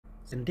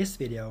In this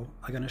video,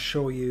 I'm going to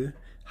show you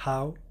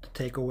how to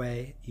take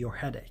away your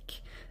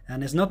headache.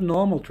 And it's not a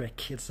normal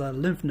trick, it's a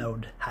lymph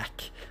node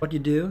hack. What you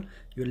do,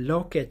 you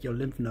locate your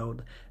lymph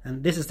node,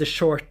 and this is the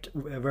short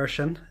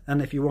version,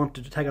 and if you want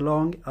to tag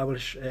along, I will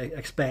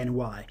explain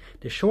why.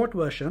 The short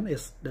version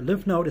is the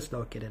lymph node is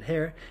located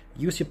here.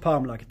 Use your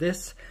palm like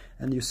this,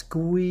 and you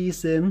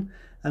squeeze in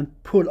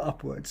and pull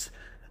upwards.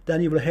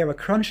 Then you will hear a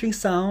crunching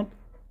sound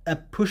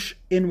and push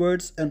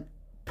inwards and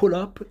pull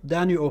up.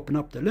 Then you open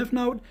up the lymph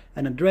node,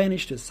 and the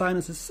drainage to the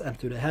sinuses and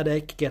to the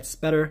headache gets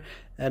better,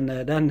 and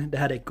then the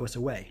headache goes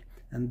away.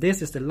 And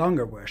this is the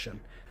longer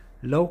version.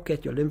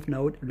 Locate your lymph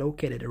node,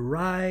 locate it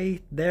right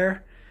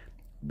there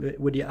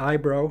with your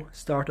eyebrow,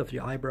 start of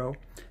your eyebrow,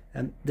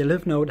 and the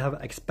lymph node have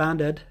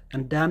expanded,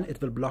 and then it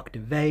will block the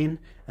vein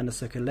and the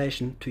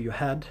circulation to your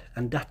head,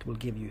 and that will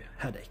give you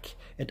headache.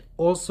 It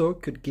also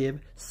could give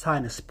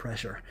sinus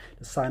pressure.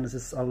 The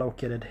sinuses are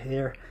located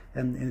here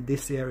and in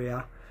this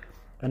area,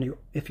 and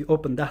if you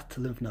open that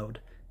lymph node,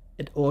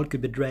 it all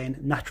could be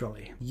drained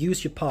naturally.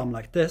 Use your palm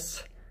like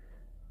this,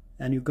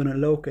 and you're gonna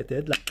locate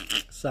it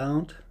like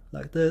sound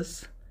like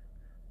this,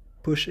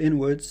 push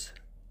inwards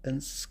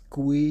and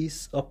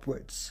squeeze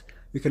upwards.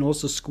 You can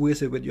also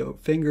squeeze it with your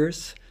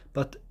fingers,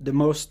 but the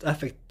most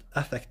effect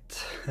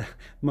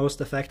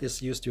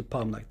is used your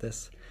palm like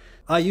this.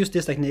 I use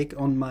this technique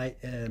on my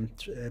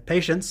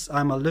patients.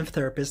 I'm a lymph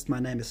therapist. My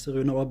name is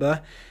Rune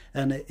Aabø,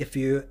 and if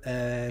you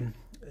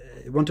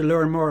want to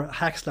learn more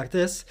hacks like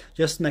this,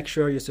 just make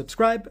sure you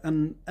subscribe,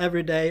 and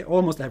every day,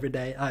 almost every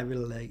day, I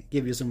will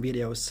give you some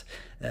videos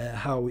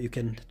how you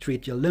can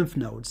treat your lymph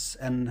nodes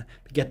and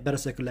get better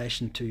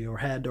circulation to your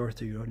head or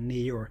to your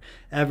knee or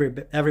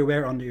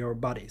everywhere under your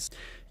bodies.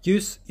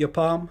 Use your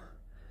palm,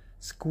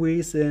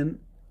 squeeze in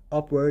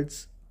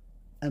upwards,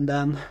 and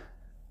then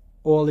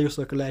all your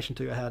circulation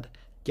to your head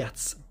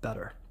gets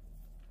better.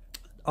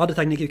 Other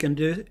technique you can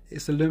do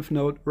is the lymph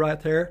node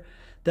right here.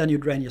 Then you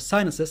drain your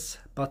sinuses,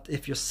 but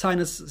if your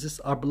sinuses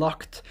are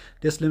blocked,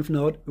 this lymph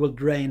node will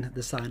drain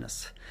the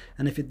sinus.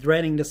 And if you're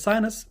draining the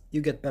sinus,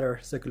 you get better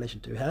circulation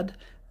to your head,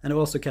 and it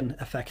also can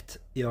affect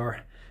your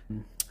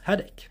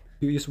headache.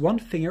 You use one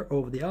finger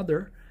over the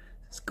other,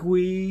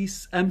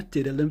 squeeze,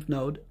 empty the lymph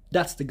node.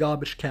 That's the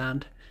garbage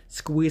can.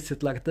 Squeeze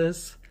it like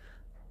this,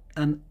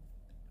 and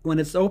when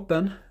it's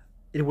open,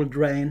 it will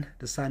drain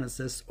the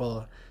sinuses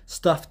or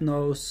stuffed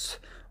nose,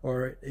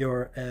 or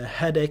your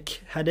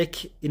headache.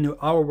 Headache in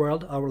our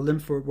world, our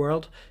lymph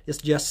world, is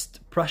just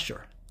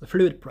pressure, the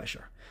fluid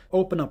pressure.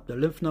 Open up the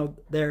lymph node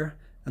there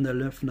and the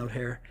lymph node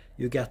here,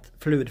 you get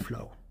fluid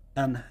flow,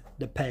 and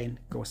the pain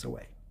goes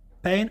away.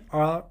 Pain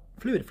or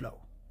fluid flow.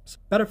 So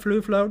better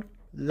fluid flow,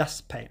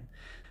 less pain.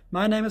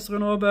 My name is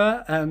Rune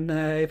Aabø, and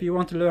if you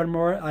want to learn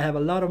more, I have a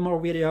lot of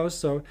more videos,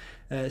 so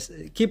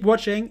keep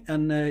watching,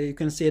 and you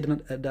can see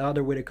the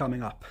other video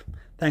coming up.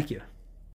 Thank you.